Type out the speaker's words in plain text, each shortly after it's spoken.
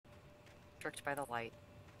Tricked by the light.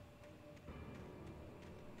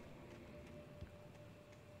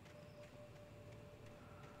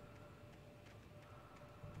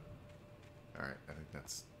 Alright, I think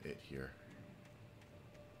that's it here.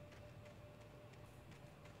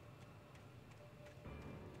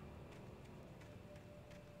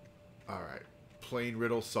 Alright. Plain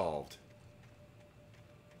riddle solved.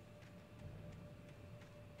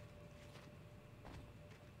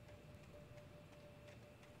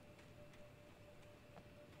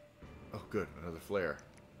 Oh, good. Another flare.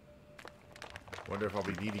 Wonder if I'll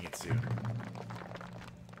be needing it soon.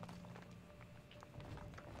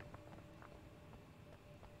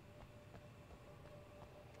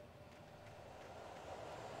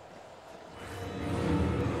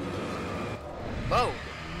 Whoa!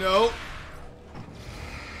 No!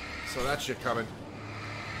 So that shit coming.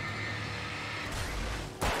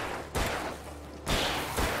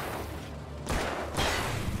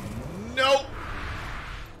 Nope!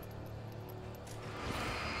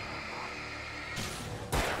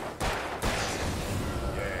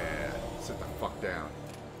 Yeah, sit the fuck down.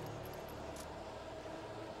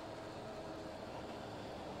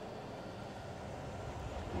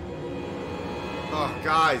 Oh,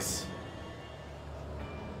 guys.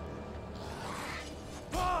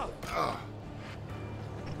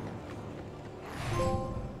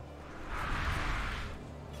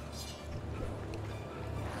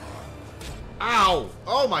 Ow!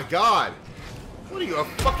 Oh my god! What are you, a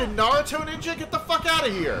fucking Naruto ninja? Get the fuck out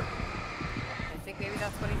of here! I think maybe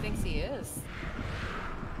that's what he thinks he is.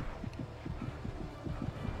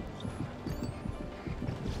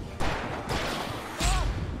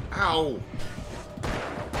 Ow!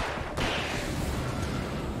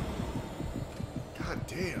 God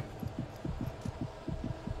damn.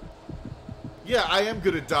 Yeah, I am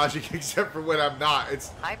good at dodging except for when I'm not. It's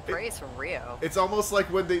High praise from Rio. It's almost like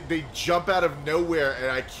when they jump out of nowhere and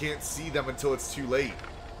I can't see them until it's too late.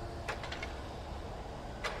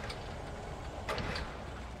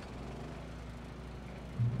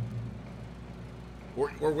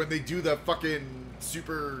 Or when they do the fucking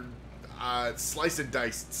super slice and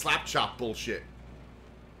dice slap chop bullshit.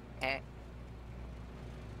 Eh.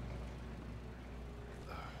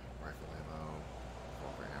 Rifle ammo,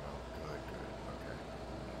 revolver ammo, good, okay.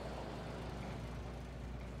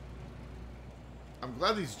 I'm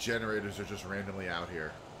glad these generators are just randomly out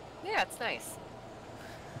here. Yeah, it's nice.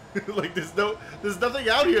 Like there's nothing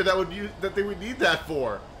out here that they would need that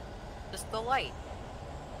for. Just the light.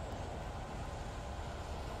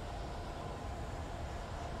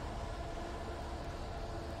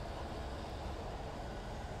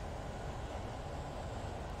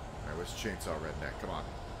 Alright, where's Chainsaw Redneck? Come on.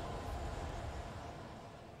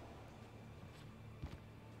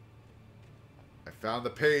 I found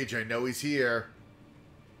the page. I know he's here.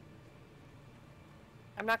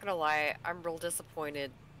 I'm not gonna lie, I'm real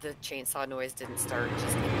disappointed the chainsaw noise didn't start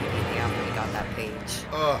just immediately after we got that page.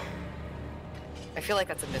 Ugh. I feel like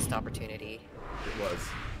that's a missed opportunity. It was.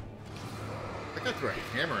 That guy threw a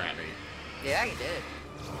hammer at me. Yeah, he did.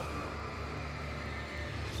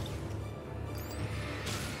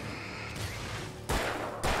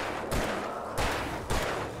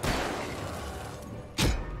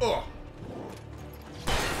 Ugh.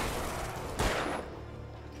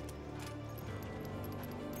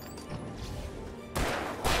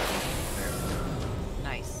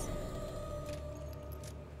 Nice.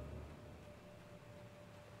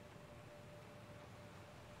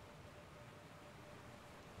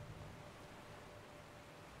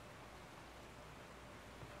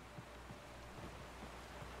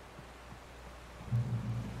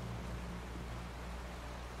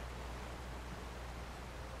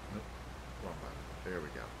 Nope. Wrong button. There we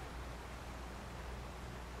go.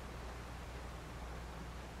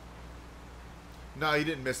 No, you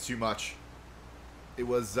didn't miss too much. It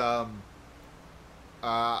was, I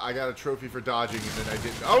got a trophy for dodging and then I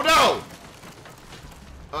didn't. Oh no!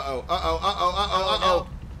 Uh-oh, uh-oh, uh-oh,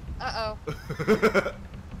 uh-oh, Uh-oh.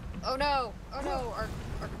 Oh no! Oh no! Our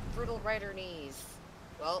brutal rider knees.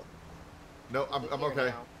 Well. No, I'm here okay.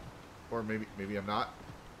 now. Or maybe I'm not.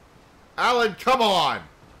 Alan, come on!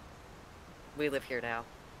 We live here now.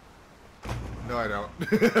 No, I don't.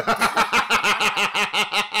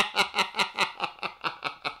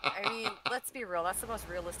 I mean, let's be real. That's the most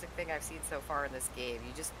realistic thing I've seen so far in this game.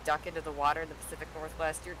 You just duck into the water in the Pacific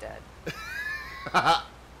Northwest, you're dead.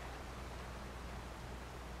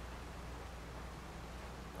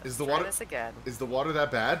 Is the Try water? this again. Is the water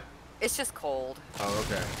that bad? It's just cold. Oh,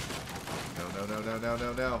 okay. No, no, no, no, no,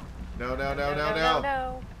 no, no. No, no, no, no, No.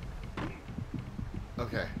 no.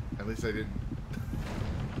 Okay. At least I didn't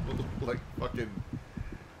like fucking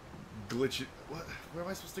glitch it. What? Where am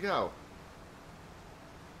I supposed to go?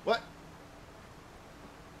 What?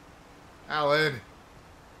 Alan.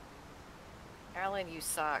 Alan, you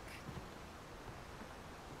suck.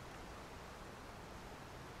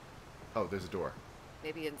 Oh, there's a door.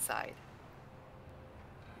 Maybe inside.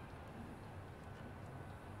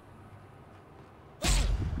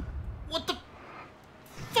 What the?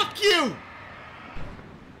 Fuck you!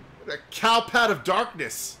 What a cowpat of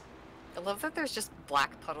darkness. I love that there's just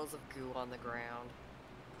black puddles of goo on the ground.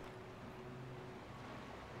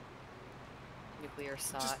 Nuclear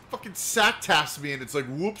sot. Just fucking sack taps me and it's like,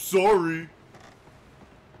 whoops, sorry.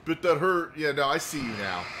 Bit that hurt. Yeah, no, I see you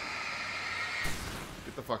now.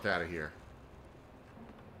 Get the fuck out of here.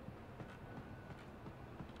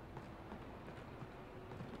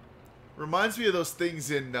 Reminds me of those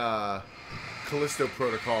things in Callisto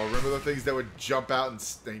Protocol. Remember the things that would jump out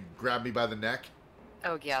and grab me by the neck?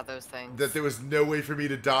 Oh, yeah, those things. That there was no way for me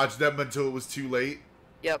to dodge them until it was too late?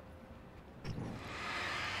 Yep.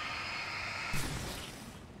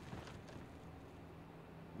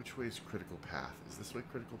 Which way is critical path? Is this way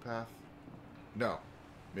critical path? No.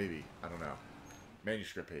 Maybe. I don't know.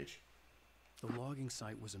 Manuscript page. The logging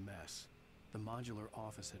site was a mess. The modular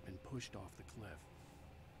office had been pushed off the cliff.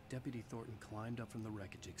 Deputy Thornton climbed up from the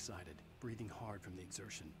wreckage excited, breathing hard from the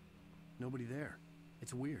exertion. Nobody there.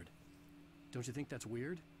 It's weird. Don't you think that's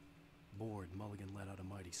weird? Bored, Mulligan let out a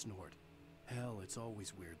mighty snort. Hell, it's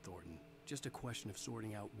always weird, Thornton. Just a question of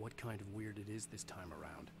sorting out what kind of weird it is this time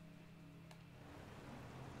around.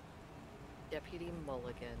 Deputy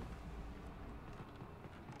Mulligan.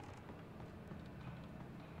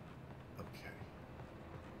 Okay.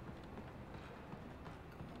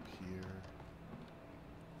 Go up here.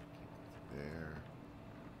 There.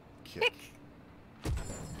 Kick.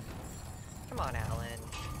 Come on, Alan.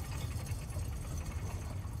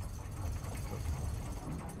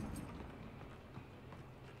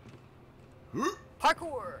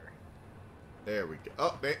 Parkour! There we go.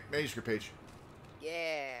 Oh, manuscript page.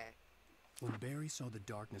 Yeah. When Barry saw the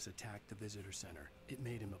darkness attack the visitor center, it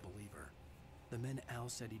made him a believer. The men Al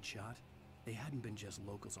said he'd shot, they hadn't been just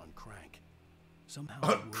locals on crank. Somehow On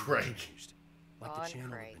the word crank. changed, like On the channel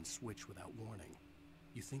crank. had been switched without warning.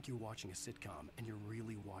 You think you're watching a sitcom, and you're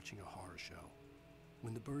really watching a horror show.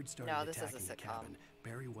 When the birds started No, this is a attacking the sitcom. cabin,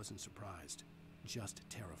 Barry wasn't surprised, just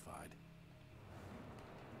terrified.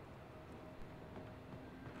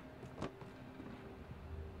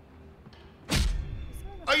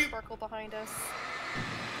 Are you- Sparkle behind us?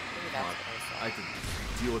 Maybe that's what I I saw.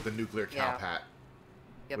 can deal with the nuclear Yeah. cowpat.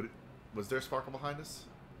 Yep. Was there a sparkle behind us?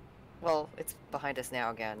 Well, it's behind us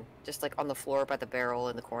now again. Just like on the floor by the barrel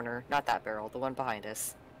in the corner. Not that barrel, the one behind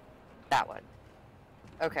us. That one.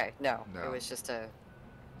 Okay, no. No. It was just a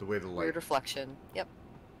The way the light. weird reflection. Yep.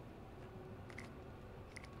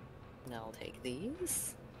 Now I'll take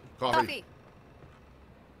these. Coffee.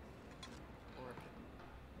 Or-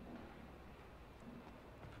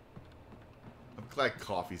 I'm glad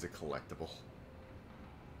coffee's a collectible.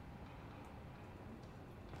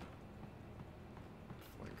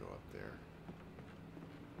 Before I go up there.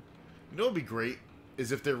 You know what'd be great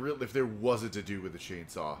is if there wasn't to do with the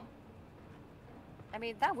chainsaw. I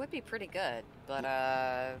mean, that would be pretty good, but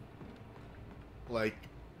Like,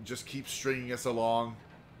 just keep stringing us along,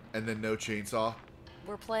 and then no chainsaw.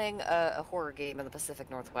 we're playing a horror game in the Pacific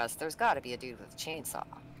Northwest. There's got to be a dude with a chainsaw.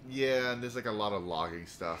 Yeah, and there's like a lot of logging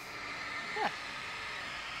stuff. Yeah.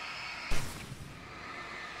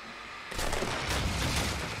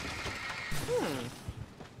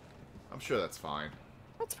 I'm sure that's fine.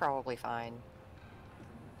 That's probably fine.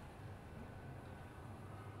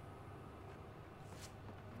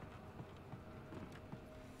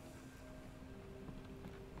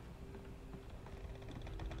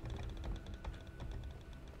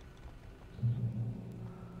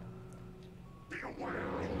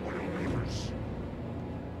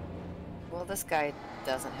 Well, this guy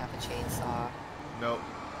doesn't have a chainsaw. Nope.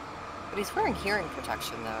 But he's wearing hearing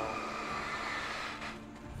protection, though.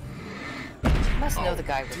 You must know Oh, the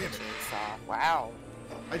guy with the damn it. chainsaw. Wow.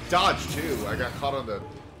 I dodged too. I got caught on the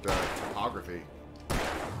topography.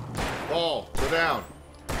 Ball, go down.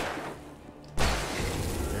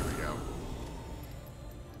 There we go.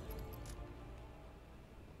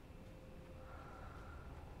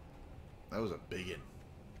 That was a biggin.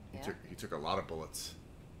 Yeah. He took a lot of bullets.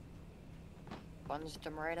 Plunged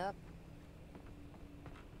him right up.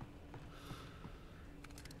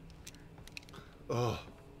 Oh,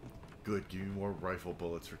 good. Give me more rifle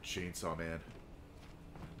bullets for Chainsaw Man.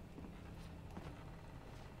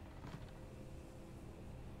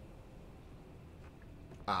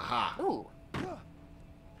 Aha. Ooh.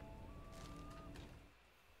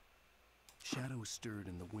 Shadows stirred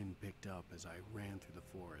and the wind picked up as I ran through the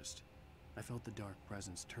forest. I felt the dark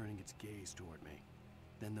presence turning its gaze toward me.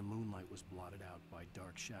 Then the moonlight was blotted out by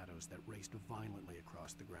dark shadows that raced violently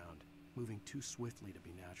across the ground, moving too swiftly to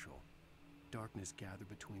be natural. Darkness gathered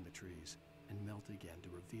between the trees and melted again to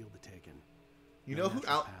reveal the taken. You know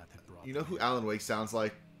who Alan Wake sounds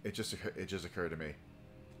like? It just occurred to me.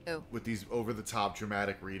 Who? With these over-the-top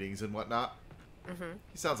dramatic readings and whatnot. Mm-hmm.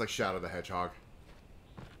 He sounds like Shadow the Hedgehog.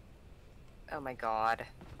 Oh my god.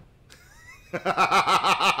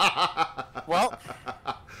 Well.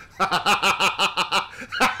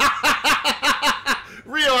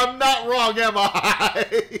 Rio, I'm not wrong, am I?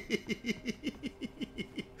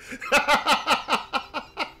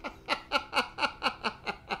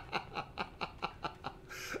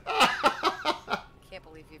 Can't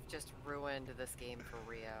believe you've just ruined this game for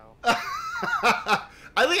Rio.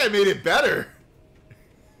 I think I made it better.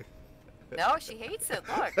 No, she hates it.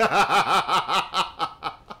 Look.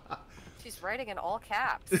 She's writing in all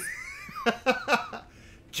caps.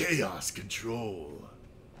 Chaos control.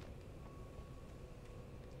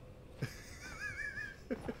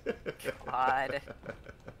 God.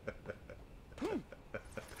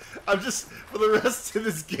 I'm just, for the rest of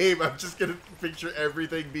this game, I'm just gonna picture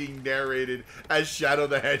everything being narrated as Shadow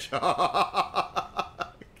the Hedgehog.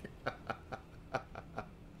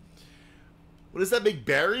 What does that make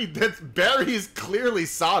Barry? Barry is clearly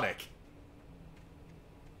Sonic.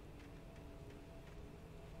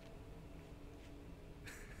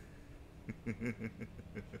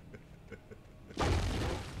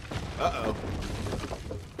 Uh-oh.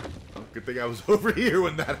 Oh, good thing I was over here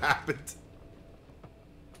when that happened.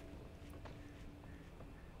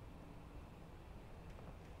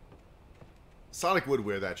 Sonic would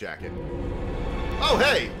wear that jacket. Oh,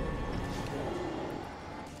 hey!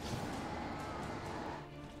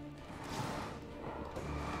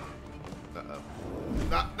 Uh-oh.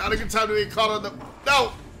 Not a good time to get caught on the...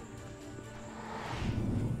 No!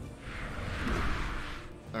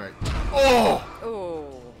 Alright. Oh!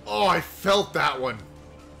 Oh. Oh, I felt that one.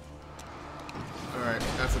 Alright,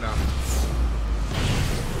 that's enough.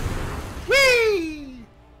 Whee!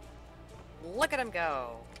 Look at him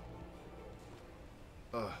go.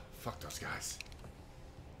 Ugh, fuck those guys.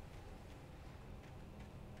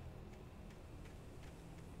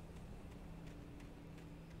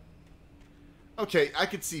 Okay, I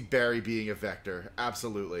could see Barry being a Vector.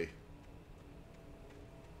 Absolutely.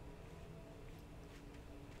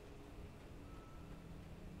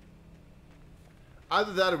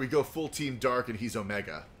 Either that or we go full Team Dark and he's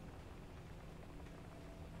Omega.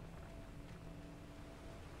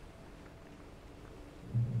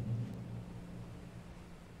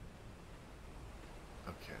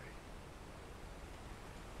 Okay.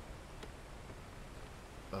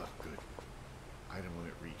 Oh, good. Item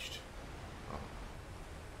limit reached. Oh.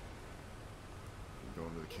 We're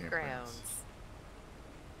going to the campgrounds. Grounds.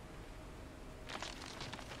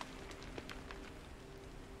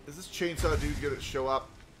 Is this chainsaw dude gonna show up?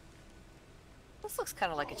 This looks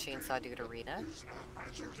kind of like a chainsaw dude arena.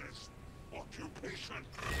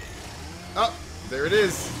 Oh, there it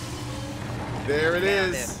is. There it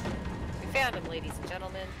is. We found him, ladies and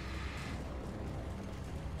gentlemen.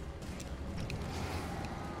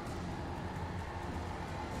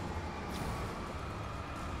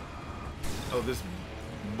 Oh, there's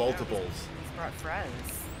multiples. He's brought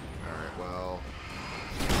friends. Alright, well...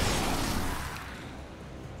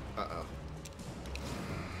 Uh-oh.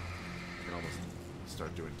 I can almost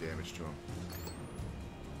start doing damage to him.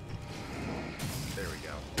 There we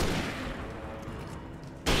go.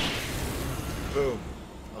 Boom.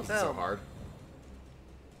 That wasn't so Boom. hard.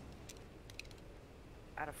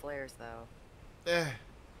 Out of flares, though. Eh.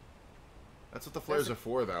 That's what the flares are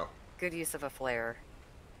for, though. Good use of a flare.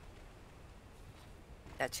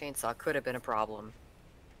 That chainsaw could have been a problem.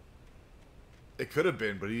 It could have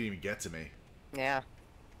been, but he didn't even get to me. Yeah.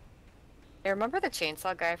 Hey, remember the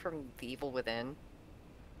chainsaw guy from The Evil Within?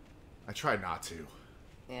 I tried not to.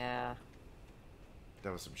 Yeah.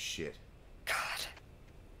 That was some shit. God.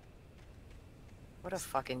 What a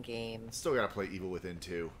fucking game. Still gotta play Evil Within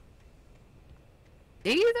 2.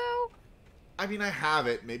 Do you, though? I mean, I have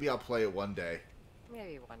it. Maybe I'll play it one day.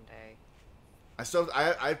 Maybe one day. I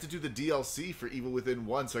have to do the DLC for Evil Within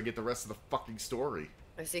 1 so I get the rest of the fucking story.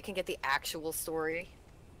 So you can get the actual story.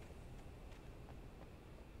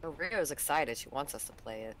 Oh, Rio's excited. She wants us to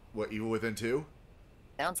play it. What, Evil Within 2?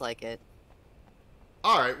 Sounds like it.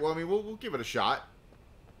 Alright, well, I mean, we'll give it a shot.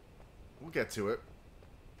 We'll get to it.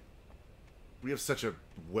 We have such a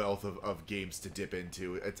wealth of games to dip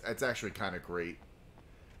into. It's actually kind of great.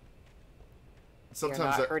 sometimes You're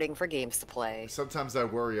not hurting for games to play. Sometimes I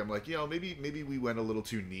worry. I'm like, maybe we went a little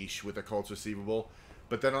too niche with Occults Receivable.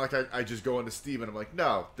 But then I just go into Steam and I'm like,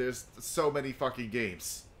 no, there's so many fucking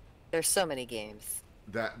games. There's so many games.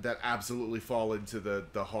 That absolutely fall into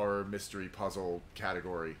the horror mystery puzzle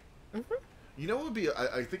category. Mm-hmm. You know what would be,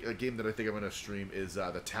 I think, a game that I think I'm going to stream is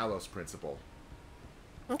the Talos Principle.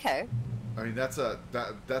 Okay. I mean, that's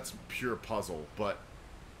pure puzzle, but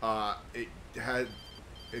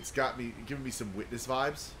it's given me some Witness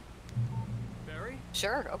vibes. Barry?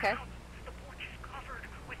 Sure, okay. The porch is covered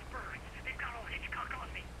with birds. They've got all Hitchcock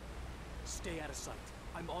on me. Stay out of sight.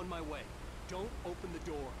 I'm on my way. Don't open the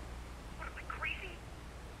door. What am I, crazy?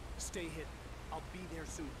 Stay hidden. I'll be there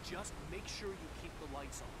soon. Just make sure you keep the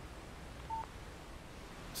lights on.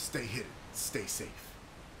 Stay hidden. Stay safe.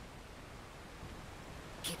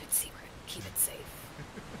 Keep it secret. Keep it safe.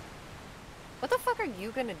 What the fuck are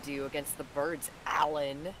you gonna do against the birds,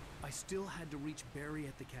 Alan? I still had to reach Barry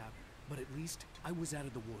at the cabin, but at least I was out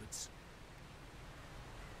of the woods.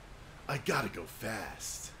 I gotta go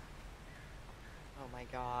fast. Oh my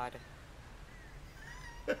god.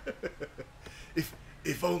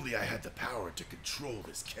 If only I had the power to control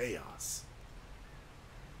this chaos.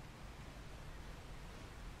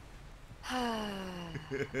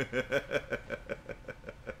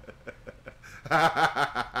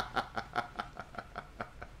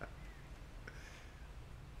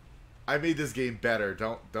 I made this game better.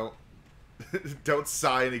 Don't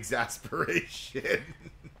sigh in exasperation.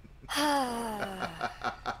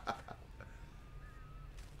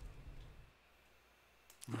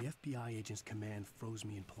 The FBI agent's command froze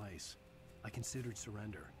me in place. I considered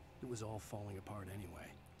surrender. It was all falling apart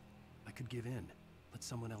anyway. I could give in, let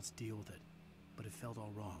someone else deal with it. But it felt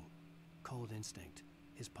all wrong. Call it instinct.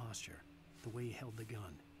 His posture. The way he held the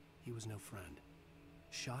gun. He was no friend.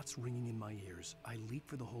 Shots ringing in my ears. I leaped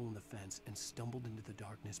for the hole in the fence and stumbled into the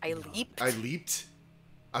darkness beyond. I leaped?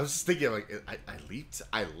 I was just thinking, like, I leaped?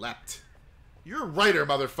 I leapt. You're a writer,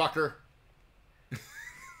 motherfucker!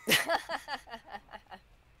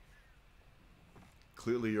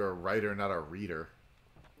 Clearly you're a writer, not a reader.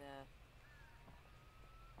 Nah.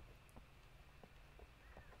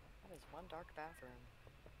 That is one dark bathroom.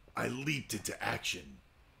 I leaped into action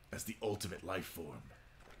as the ultimate life form.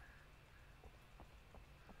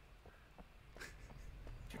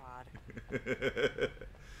 God.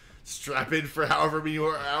 Strap in for however many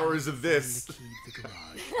hours of this. The key to the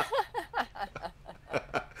garage.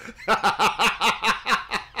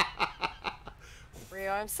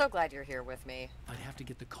 Rio, I'm so glad you're here with me. I'd have to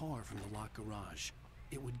get the car from the locked garage.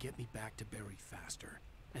 It would get me back to Barry faster.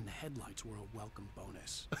 And the headlights were a welcome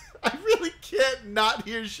bonus. I really can't not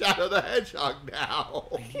hear Shadow the Hedgehog now.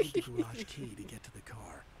 I needed the garage key to get to the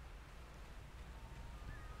car.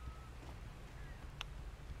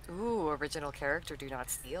 Ooh, original character, do not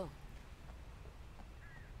steal.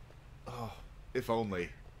 Oh, if only.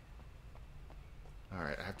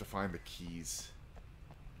 Alright, I have to find the keys.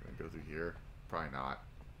 Can I go through here? Probably not.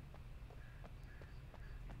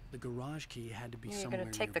 The garage key had to be You're somewhere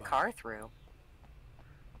gonna take nearby. the car through.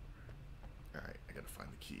 Alright, I gotta find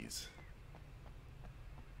the keys.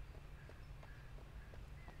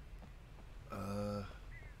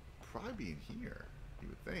 Probably be in here, you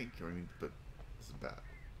would think. I mean, but this is bad.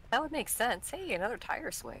 That would make sense. Hey, another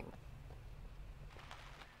tire swing.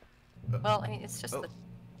 Well, I mean, it's just the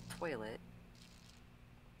toilet.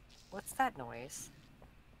 What's that noise?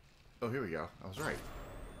 Oh, here we go. I was right.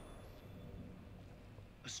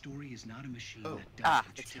 A story is not a machine that does Ah,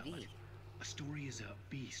 what the you tell TV. it. A story is a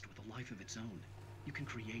beast with a life of its own. You can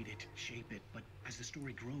create it, shape it, but as the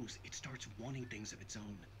story grows, it starts wanting things of its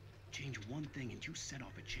own. Change one thing and you set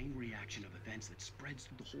off a chain reaction of events that spreads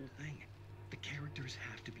through the whole thing. The characters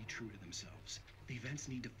have to be true to themselves. The events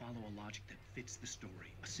need to follow a logic that fits the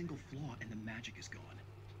story. A single flaw and the magic is gone.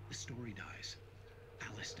 The story dies.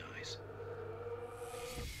 Alice dies.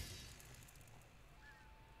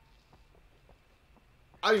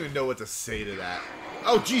 I don't even know what to say to that.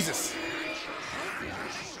 Oh, Jesus!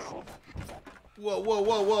 Whoa, whoa,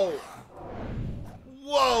 whoa, whoa!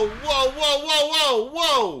 Whoa, whoa, whoa, whoa, whoa,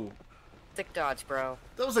 whoa! Sick dodge, bro.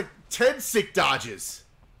 That was like 10 sick dodges.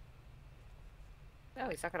 No,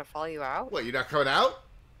 he's not gonna follow you out? What, you're not coming out?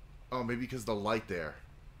 Oh, maybe because of the light there.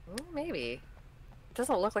 Maybe. It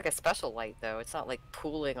doesn't look like a special light, though. It's not, like,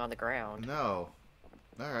 pooling on the ground. No.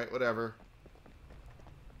 Alright, whatever.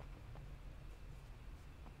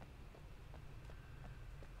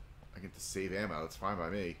 I get to save ammo. It's fine by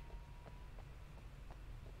me.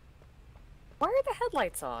 Why are the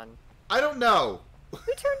headlights on? I don't know. Who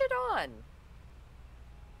turned it on?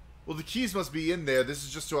 Well, the keys must be in there. This is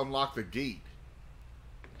just to unlock the gate.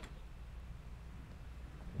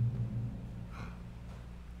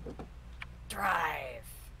 Drive!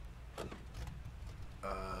 Okay.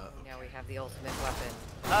 Now we have the ultimate weapon.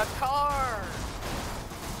 A car!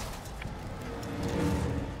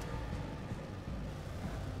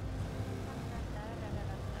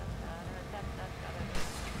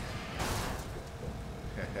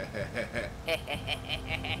 Right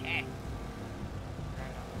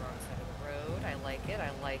on the wrong side of the road. I like it,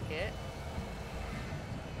 I like it.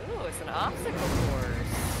 Ooh, it's an obstacle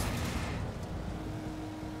course.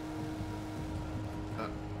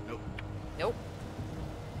 Nope. Nope.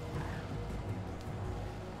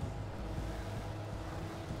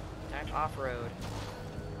 Time to off-road.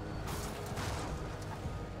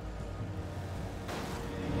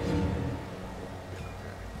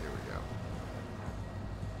 Here we go.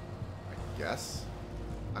 I guess?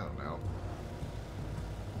 I don't know.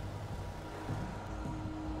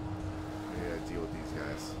 Yeah, deal with these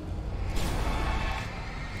guys.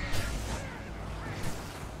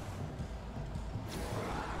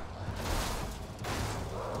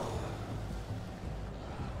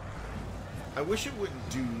 I wish it wouldn't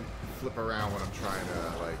do flip around when I'm trying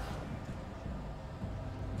to, like,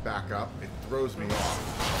 back up. It throws me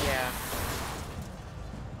off. Yeah.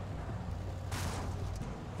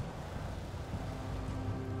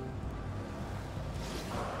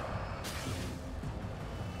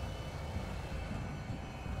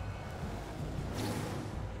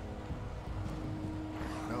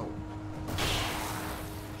 No.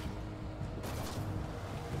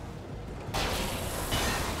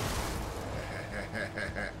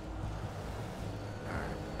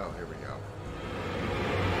 Alright. Oh, here we go.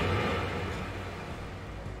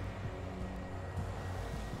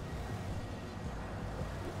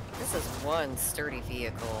 This is one sturdy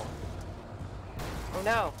vehicle. Oh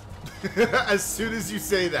no. As soon as you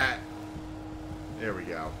say that. There we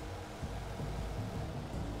go.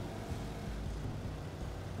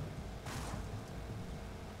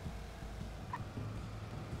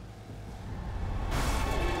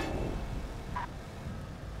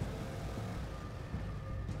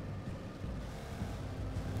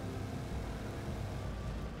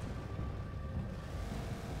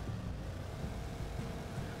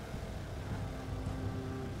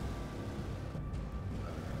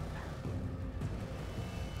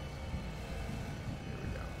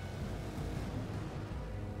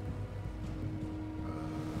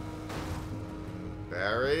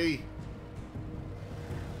 Barry?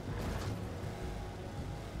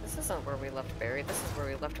 This isn't where we left Barry, this is where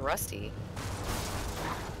we left Rusty.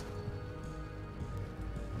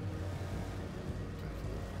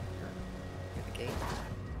 Get the gate.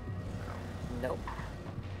 Nope.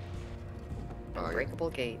 Oh,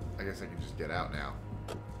 Unbreakable gate. I guess I can just get out now.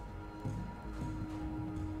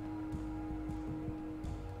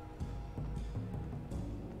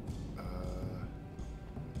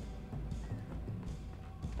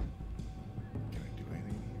 Can I do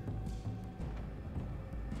anything here?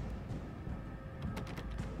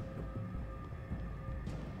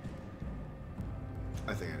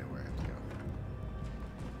 I think I know where I have to go.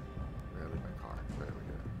 Where did I leave my car? Where did we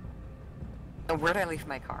go? Where'd I leave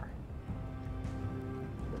my car?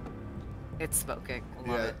 It's smoking. I love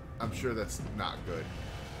Yeah, it. I'm sure that's not good.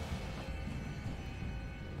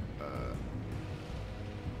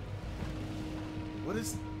 What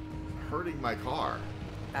is hurting my car?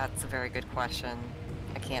 That's a very good question.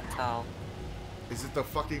 I can't tell. Is it the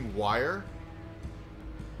fucking wire?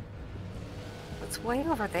 It's way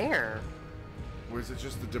over there. Or is it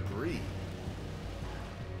just the debris?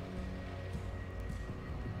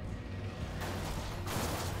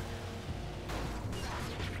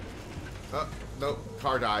 Oh, nope.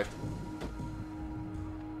 Car died.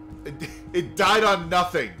 It died on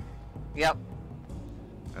nothing. Yep.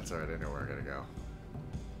 That's alright, I know where I gotta go.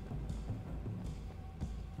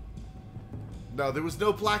 No, there was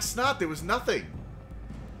no black snot. There was nothing.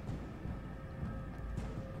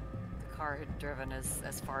 The car had driven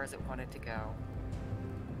as far as it wanted to go.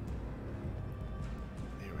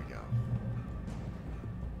 Here we go.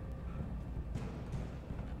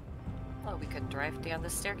 Well, we couldn't drive down the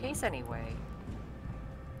staircase anyway.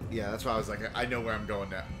 Yeah, that's why I was like, I know where I'm going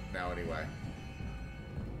now anyway.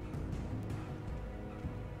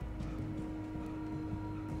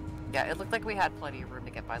 Yeah, it looked like we had plenty of room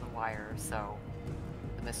to get by the wire, so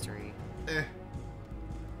the mystery. Eh.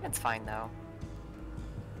 It's fine though.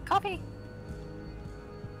 Coffee.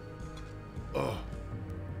 Oh.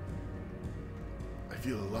 I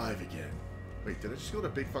feel alive again. Wait, did I just go in a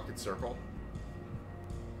big fucking circle?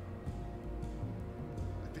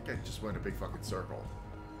 I think I just went in a big fucking circle.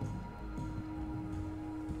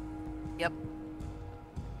 Yep.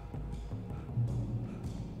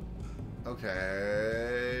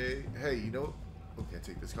 Okay. Hey, Hey, you know... Oh, can I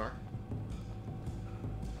take this car?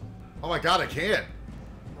 Oh my god, I can!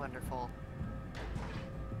 Wonderful.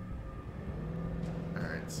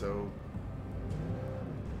 Alright, so...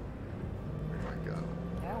 Where do I go?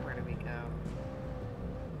 Now where do we go?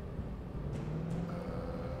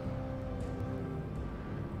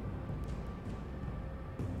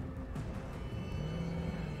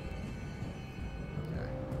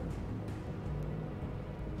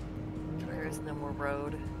 Okay. There is no more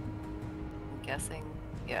road. I'm guessing.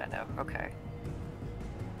 Yeah, no. Okay.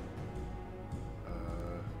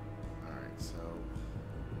 Alright, so...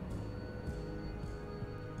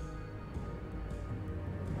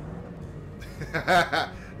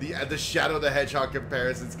 the Shadow the Hedgehog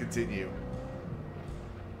comparisons continue.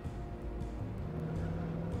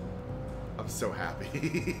 I'm so happy.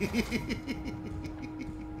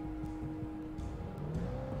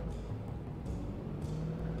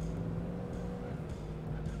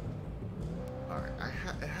 Alright,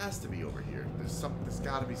 it has to be over here. There's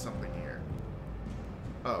gotta be something here.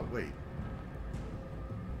 Oh, wait.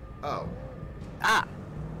 Oh. Ah!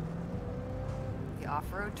 The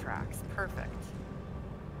off-road tracks. Perfect.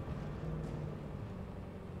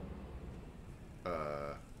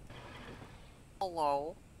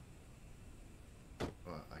 Hello?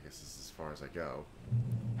 Well, I guess this is as far as I go.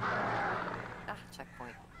 Ah,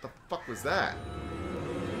 checkpoint. The fuck was that?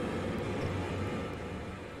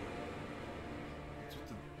 What's with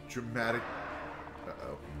the dramatic...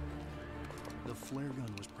 Uh-oh. The flare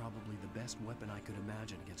gun was probably the best weapon I could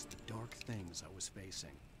imagine against the dark things I was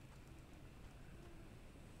facing.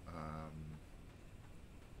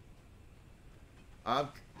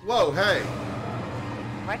 Whoa, hey!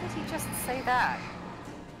 Why did he just say that?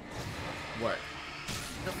 What?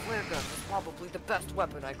 The flare gun was probably the best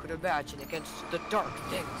weapon I could imagine against the dark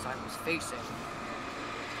things I was facing.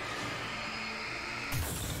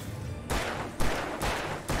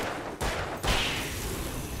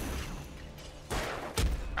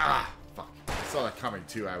 Ah! Fuck. I saw that coming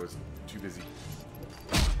too. I was too busy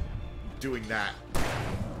doing that.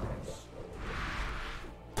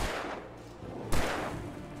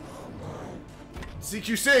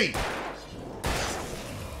 CQC!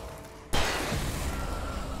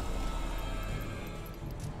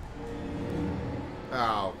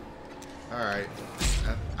 Ow. Alright.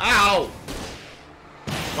 Ow!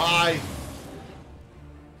 Bye!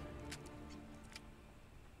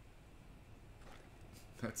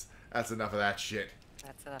 That's enough of that shit.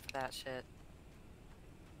 That's enough of that shit.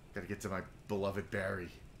 Gotta get to my beloved Barry.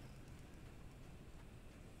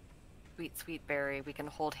 Sweet, sweet Barry. We can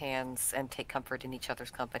hold hands and take comfort in each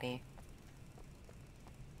other's company.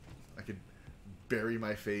 I could bury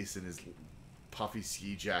my face in his puffy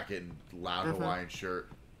ski jacket and loud Hawaiian shirt.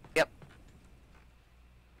 Yep.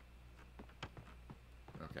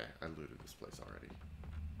 Okay, I looted this place already.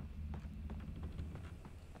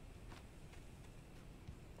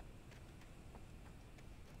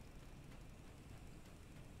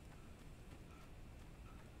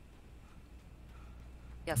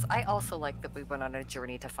 Yes, I also like that we went on a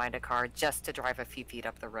journey to find a car just to drive a few feet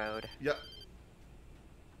up the road. Yep.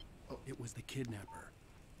 Oh. It was the kidnapper.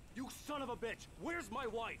 You son of a bitch! Where's my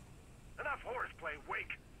wife? Enough horseplay,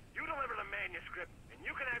 Wake. You deliver the manuscript, and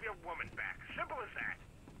you can have your woman back. Simple as that.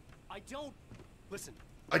 I don't... Listen.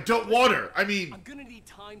 I don't want her! I mean... I'm gonna need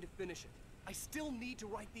time to finish it. I still need to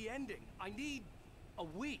write the ending. I need... a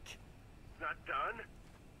week. It's not done.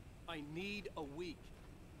 I need a week.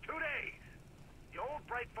 2 days. The old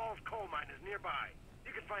Bright Falls coal mine is nearby.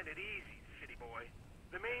 You can find it easy, city boy.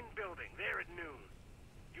 The main building, there at noon.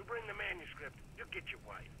 You bring the manuscript, you'll get your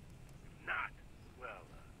wife. If not, well,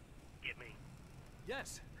 get me?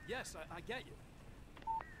 Yes, I get you.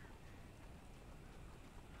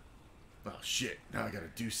 Oh, shit. Now I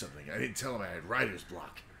gotta do something. I didn't tell him I had writer's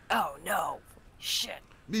block. Oh no! Shit!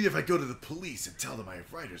 Maybe if I go to the police and tell them I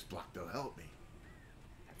have writer's block, they'll help me.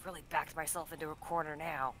 I've really backed myself into a corner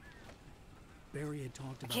now. Barry had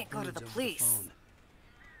talked about can't go to birds the over police. phone.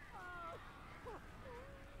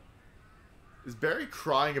 Is Barry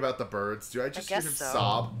crying about the birds? Do I just hear him guess so.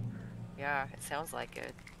 sob? Yeah, it sounds like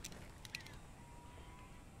it.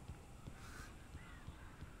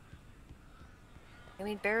 I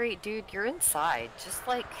mean, Barry, dude, you're inside. Just,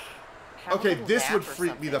 like, have a Okay, little this nap would or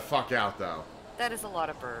freak me something. the fuck out, though. That is a lot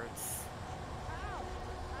of birds.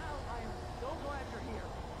 I am so glad you're here.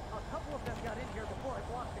 A couple of them got in here before I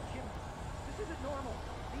blocked the chimney. This isn't normal.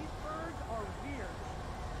 These birds are weird.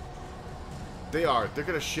 They are. They're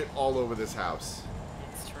gonna shit all over this house.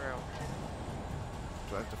 It's true.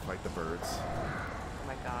 Do I have to fight the birds? Oh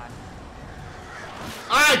my god.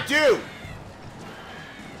 I do!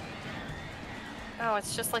 Oh,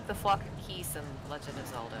 it's just like the flock of geese in Legend of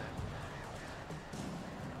Zelda.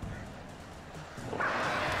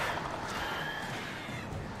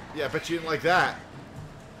 Yeah, I bet you didn't like that.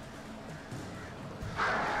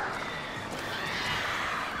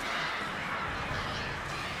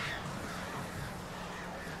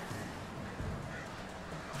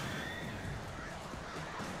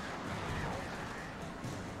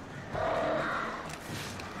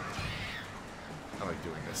 I like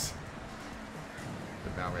doing this.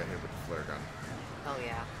 But now we're here with the flare gun. Oh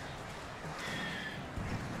yeah.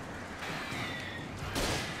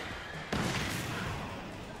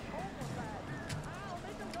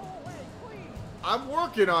 I'm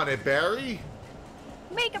working on it, Barry.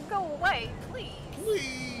 Make him go away, please.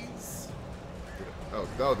 Please. Oh,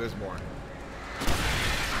 no, there's more.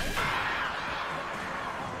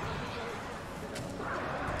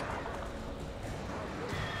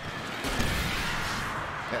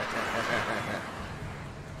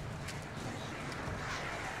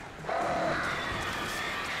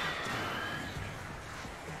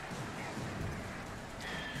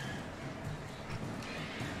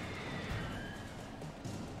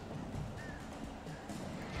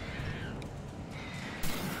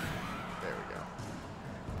 There we go.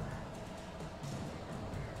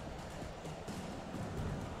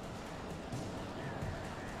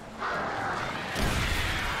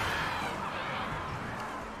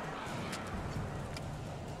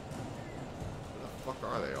 Where the fuck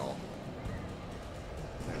are they all?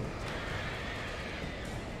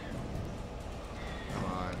 Come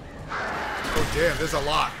on. Oh damn, there's a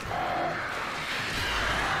lot.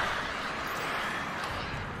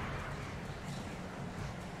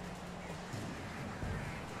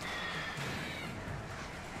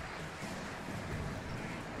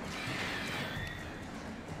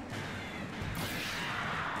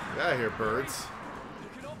 Get out of here, birds. You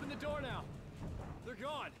can open the door now. They're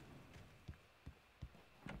gone.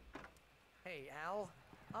 Hey, Al.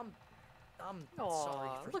 I'm Aw, sorry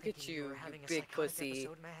for look at thinking you, were you having a big psychotic pussy.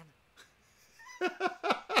 episode, man.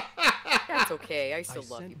 That's okay. I I still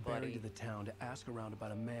love you, sent Barry buddy. to the town to ask around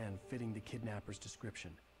about a man fitting the kidnapper's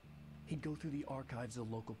description. He'd go through the archives of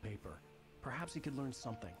the local paper. Perhaps he could learn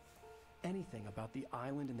something. Anything about the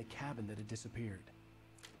island and the cabin that had disappeared.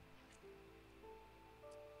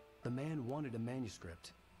 The man wanted a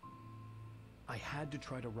manuscript. I had to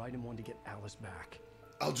try to write him one to get Alice back.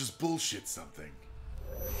 I'll just bullshit something.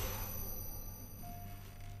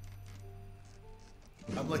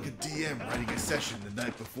 I'm like a DM writing a session the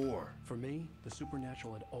night before. For me, the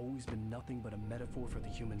supernatural had always been nothing but a metaphor for the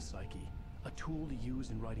human psyche, a tool to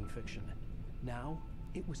use in writing fiction. Now,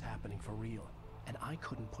 it was happening for real, and I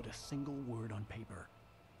couldn't put a single word on paper.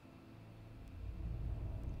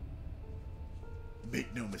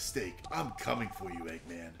 Make no mistake, I'm coming for you,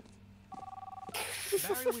 Eggman.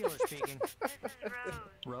 Barry Wheeler speaking. This is Rose.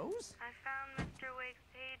 Rose? I found Mr. Wake's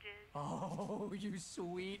pages. Oh, you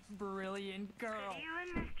sweet, brilliant girl. Could you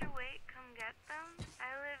and Mr. Wake come get them?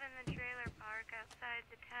 I live in the trailer park outside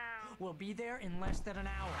the town. We'll be there in less than an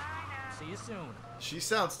hour. I know. See you soon. She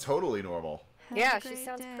sounds totally normal. Have Yeah, a she great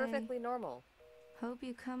sounds day. perfectly normal. Hope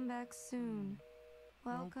you come back soon.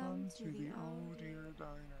 Welcome to the old dear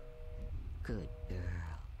diner. Good girl.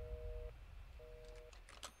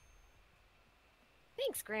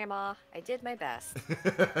 Thanks, Grandma. I did my best. Do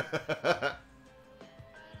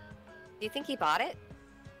you think he bought it?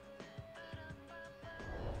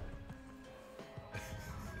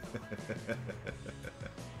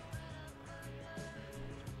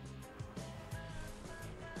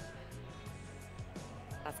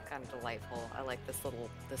 That's kind of delightful. I like this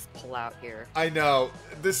pull out here. I know.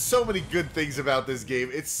 There's so many good things about this game.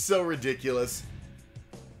 It's so ridiculous.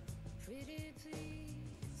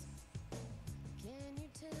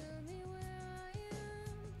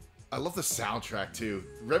 I love the soundtrack too.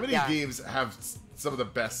 Remedy Yeah. games have some of the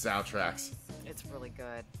best soundtracks. It's really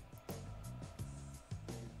good.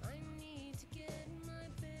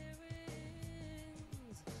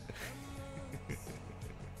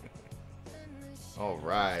 All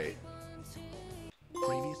right.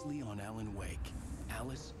 Previously on Alan Wake,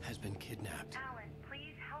 Alice has been kidnapped. Alan,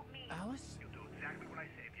 please help me. Alice? You'll do exactly what I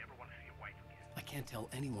say if you ever want to see your wife again. I can't tell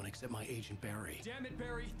anyone except my agent Barry. Damn it,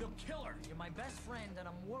 Barry. They'll kill her. You're my best friend, and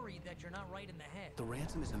I'm worried that you're not right in the head. The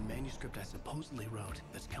ransom is a manuscript I supposedly wrote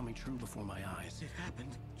that's coming true before my eyes. It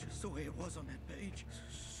happened just the way it was on that page.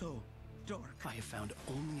 So dark. I have found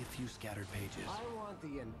only a few scattered pages. I want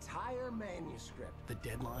the entire manuscript. The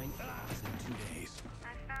deadline is in 2 days.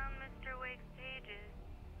 I found Mr. Wake's pages.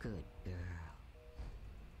 Good girl.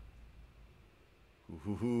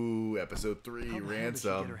 Ooh, episode 3, How the hell did she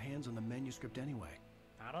ransom. get her hands on the manuscript anyway?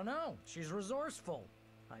 I don't know. She's resourceful.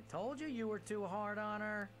 I told you you were too hard on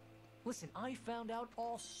her. Listen, I found out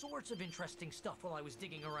all sorts of interesting stuff while I was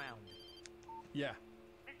digging around. Yeah.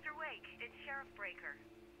 Mr. Wake, it's Sheriff Breaker.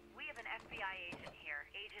 We have an FBI agent here,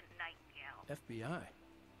 Agent Nightingale. FBI?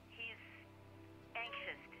 He's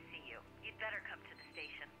anxious to see you. You'd better come to the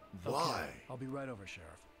station. Why? Okay, I'll be right over, Sheriff.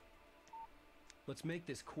 Let's make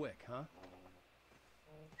this quick, huh?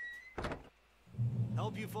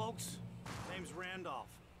 Help you folks? Name's Randolph.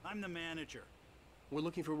 I'm the manager. We're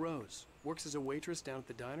looking for Rose. Works as a waitress down at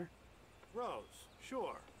the diner. Rose,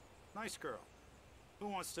 sure. Nice girl. Who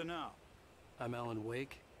wants to know? I'm Alan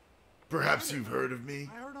Wake. Perhaps you've heard of me?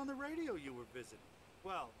 I heard on the radio you were visiting.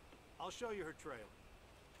 Well, I'll show you her trailer.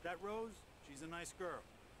 That Rose, she's a nice girl.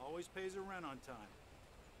 Always pays her rent on time.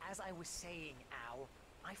 As I was saying, Al,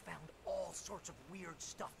 I found all sorts of weird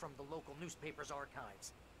stuff from the local newspaper's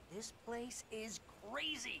archives. This place is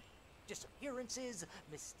crazy. Disappearances,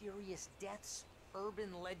 mysterious deaths, urban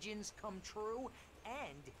legends come true,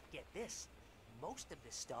 and, get this, most of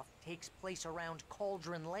this stuff takes place around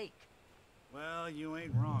Cauldron Lake. Well, you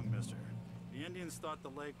ain't wrong, mister. The Indians thought the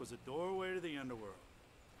lake was a doorway to the underworld.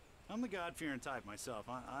 I'm the God-fearing type myself.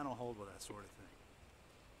 I don't hold with that sort of thing.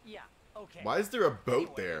 Yeah, okay. Why is there a boat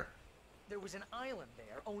Anyway, there? There was an island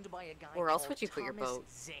there owned by a guy Where else called would you put your Thomas boat?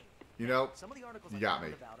 Zane. You know, Some of the articles you I got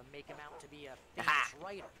found me. about him make him out to be a famous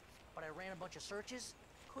writer, but I ran a bunch of searches,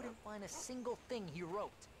 couldn't find a single thing he wrote.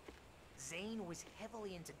 Zane was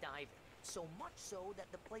heavily into diving, so much so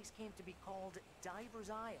that the place came to be called Diver's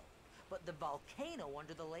Isle. But the volcano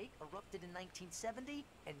under the lake erupted in 1970,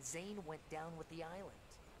 and Zane went down with the island.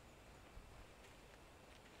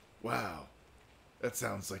 Wow. That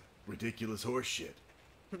sounds like ridiculous horse shit.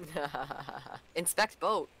 Inspect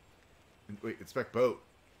boat. Wait, inspect boat.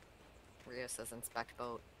 Rio says inspect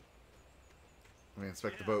boat. I mean,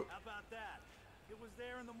 inspect the Yeah, boat. how about that? It was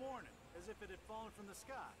there in the morning, as if it had fallen from the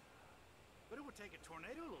sky. But it would take a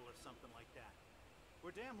tornado to lift something like that.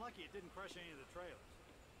 We're damn lucky it didn't crush any of the trailers.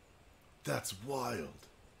 That's wild.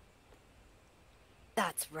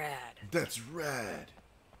 That's rad. That's rad.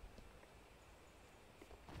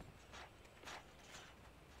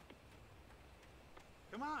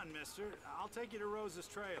 Come on, mister. I'll take you to Rose's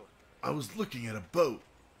trailer. I was looking at a boat.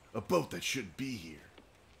 A boat that shouldn't be here.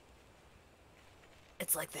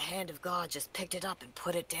 It's like the hand of God just picked it up and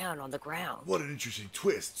put it down on the ground. What an interesting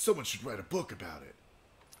twist. Someone should write a book about it.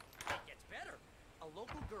 It gets better. A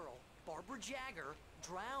local girl, Barbara Jagger,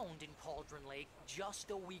 drowned in Cauldron Lake just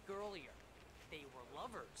a week earlier. They were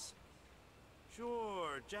lovers.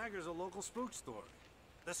 Sure, Jagger's a local spook story.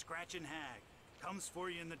 The Scratchin' Hag comes for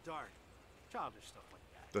you in the dark. Childish stuff like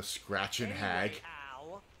that. The Scratchin' Anyway, Hag.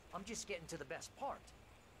 Al, I'm just getting to the best part.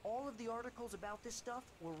 All of the articles about this stuff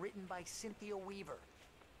were written by Cynthia Weaver.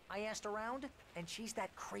 I asked around, and she's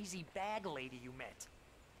that crazy bag lady you met.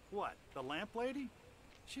 What, the lamp lady?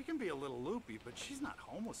 She can be a little loopy, but she's not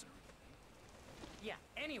homeless or anything.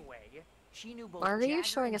 Yeah, anyway, she knew both Why are you Jagger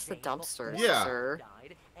showing and us the Zane dumpsters, before Yeah. sir? they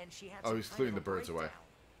died, and she had Oh, some he's kind clearing of the a birds away.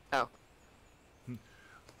 breakdown. Oh.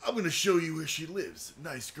 I'm gonna show you where she lives.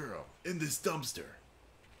 Nice girl. In this dumpster.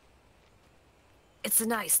 It's a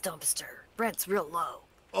nice dumpster. Rent's real low.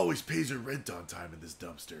 Always pays her rent on time in this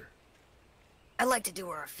dumpster. I'd like to do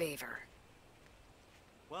her a favor.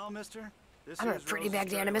 Well, mister, this I'm a here's pretty Rose's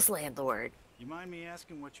magnanimous trailer. landlord. You mind me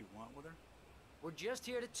asking what you want with her? We're just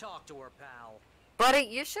here to talk to her, pal. Buddy,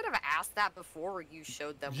 you should have asked that before you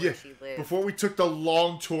showed them where she lived. Before we took the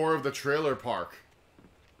long tour of the trailer park.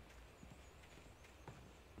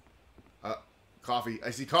 Coffee. I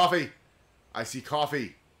see coffee. I see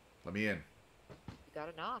coffee. Let me in. You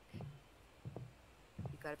gotta knock.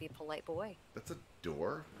 You gotta be a polite boy. That's a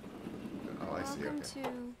door? Oh, I see. Welcome Okay.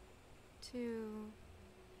 to...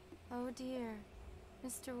 Oh dear.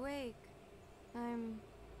 Mr. Wake. I'm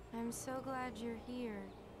so glad you're here.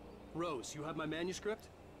 Rose, you have my manuscript?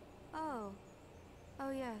 Oh. Oh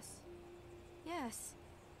yes. Yes.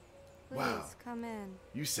 Please Wow. come in.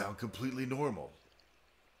 You sound completely normal.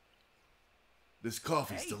 This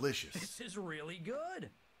coffee's Hey, delicious. This is really good.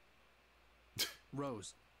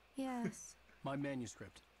 Rose, Yes, my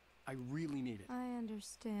manuscript. I really need it. I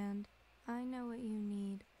understand. I know what you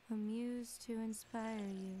need. A muse to inspire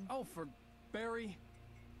you. Oh, for Barry?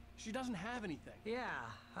 She doesn't have anything. Yeah,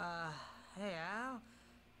 hey, Al?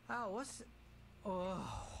 Al, what's...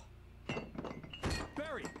 Oh...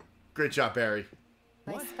 Barry! Great job, Barry.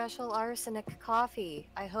 My What? special arsenic coffee.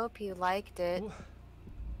 I hope you liked it.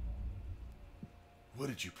 What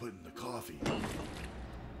did you put in the coffee?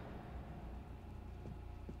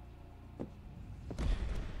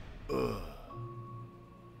 Ugh.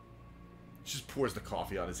 Just pours the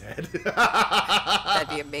coffee on his head. That'd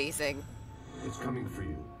be amazing. It's coming for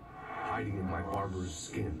you, hiding in my barber's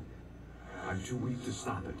skin. I'm too weak to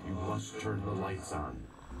stop it. You must turn the lights on.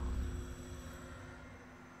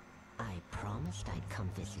 I promised I'd come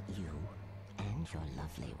visit you and your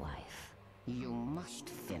lovely wife. You must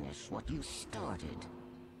finish what you started.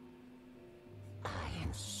 I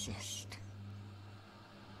insist.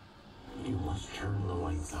 You must turn the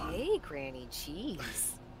lights on. Hey, Granny,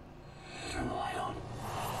 jeez. Turn the light on.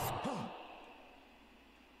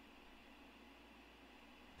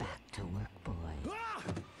 Back to work, boy.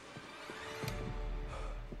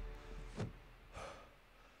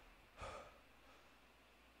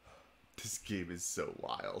 This game is so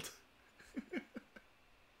wild.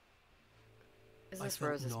 Is I this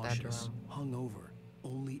felt Rose's nauseous, bedroom? hungover.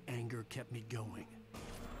 Only anger kept me going.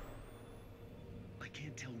 I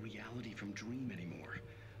can't tell reality from dream anymore,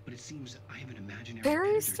 but it seems I have an imaginary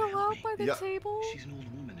Barry's editor to still help out me. by the table? She's an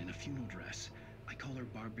old woman in a funeral dress. I call her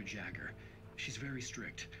Barbara Jagger. She's very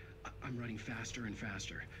strict. I'm writing faster and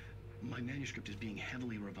faster. My manuscript is being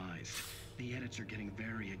heavily revised. The edits are getting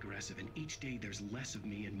very aggressive, and each day there's less of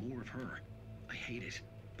me and more of her. I hate it,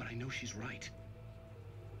 but I know she's right.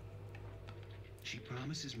 She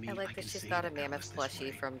promises me I like can that she's save got a Alice mammoth this plushie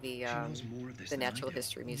way. from the She knows more of this than I Natural do.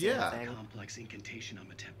 History Museum thing. The complex incantation I'm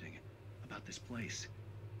attempting. About this place.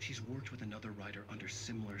 She's worked with another writer under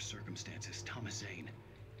similar circumstances, Thomas Zane.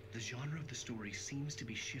 The genre of the story seems to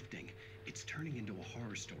be shifting. It's turning into a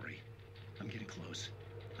horror story. I'm getting close.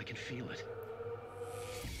 I can feel it.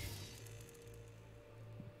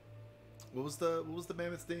 What was the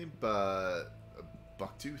mammoth's name?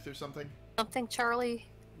 Bucktooth or something? Something Charlie?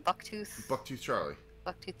 Bucktooth? Bucktooth Charlie.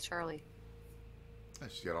 Bucktooth Charlie.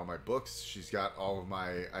 She's got all my books. She's got all of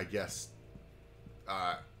my, I guess,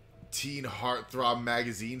 teen heartthrob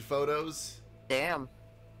magazine photos. Damn.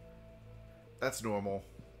 That's normal.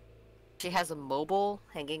 She has a mobile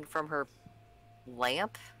hanging from her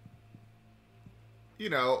lamp. You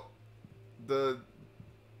know, the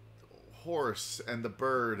horse and the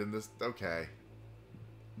bird and this. Okay,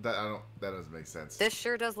 that doesn't make sense. This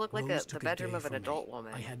sure does look like Rose the took bedroom day of an from adult me.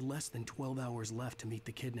 woman. I had less than 12 hours left to meet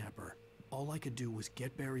the kidnapper. All I could do was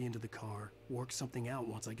get Barry into the car, work something out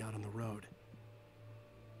once I got on the road.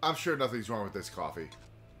 I'm sure nothing's wrong with this coffee.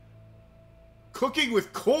 Cooking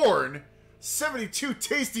with corn? 72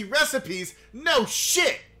 tasty recipes? No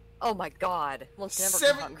shit! Oh my god. We'll never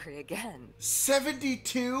Seven- go hungry again.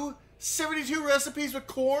 72? 72 recipes with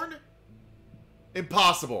corn?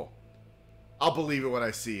 Impossible. I'll believe it when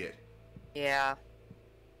I see it. Yeah.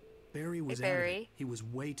 Barry was Hey, Barry. adamant he was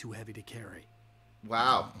way too heavy to carry.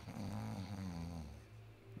 Wow.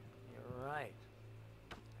 You're right.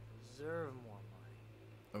 I deserve more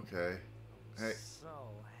money. Okay. Hey. So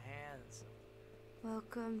handsome.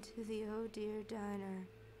 Welcome to the Oh Dear Diner.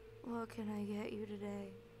 What can I get you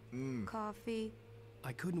today? Mm. Coffee?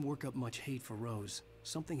 I couldn't work up much hate for Rose.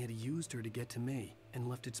 Something had used her to get to me and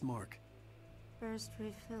left its mark. First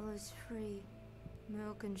refill is free.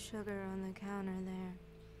 Milk and sugar on the counter there.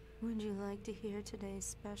 Would you like to hear today's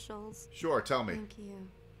specials? Sure, tell me. Thank you.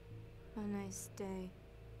 Have a nice day.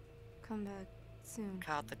 Come back soon.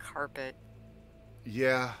 God, the carpet.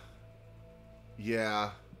 Yeah.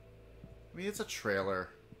 Yeah. I mean, it's a trailer.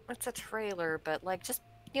 It's a trailer, but like, just,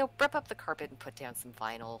 you know, rip up the carpet and put down some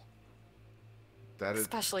vinyl. That is.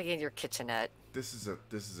 Especially in your kitchenette. This is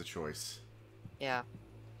a choice. Yeah.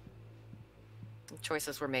 The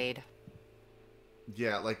choices were made.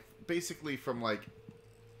 Yeah, like basically from like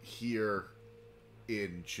here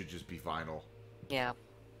in should just be vinyl. Yeah.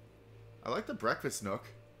 I like the breakfast nook.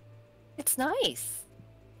 It's nice.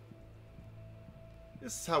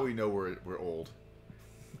 This is how we know we're old.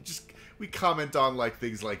 We comment on like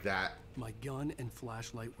things like that. My gun and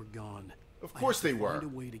flashlight were gone. Of course I had they to were. Find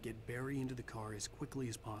a way to get Barry into the car as quickly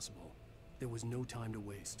as possible. There was no time to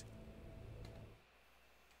waste.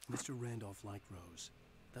 Mr. Randolph liked Rose.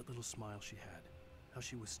 That little smile she had. How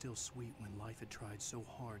she was still sweet when life had tried so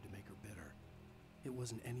hard to make her bitter. It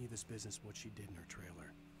wasn't any of his business what she did in her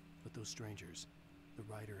trailer. But those strangers, the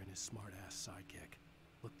writer and his smart-ass sidekick,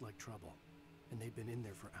 looked like trouble. And they'd been in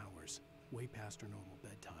there for hours, way past her normal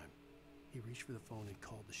bedtime. He reached for the phone and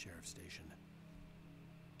called the sheriff's station.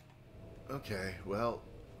 Okay, well,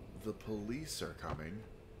 the police are coming.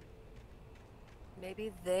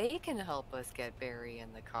 Maybe they can help us get Barry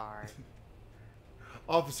in the car.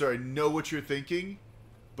 Officer, I know what you're thinking,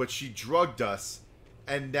 but she drugged us,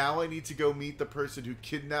 and now I need to go meet the person who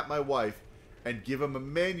kidnapped my wife and give him a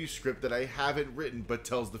manuscript that I haven't written but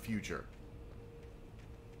tells the future.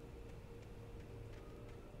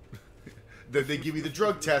 Then they give me the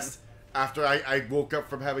drug test after I woke up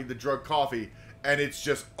from having the drug coffee, and it's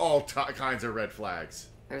just all kinds of red flags.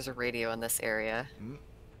 There's a radio in this area. Mm.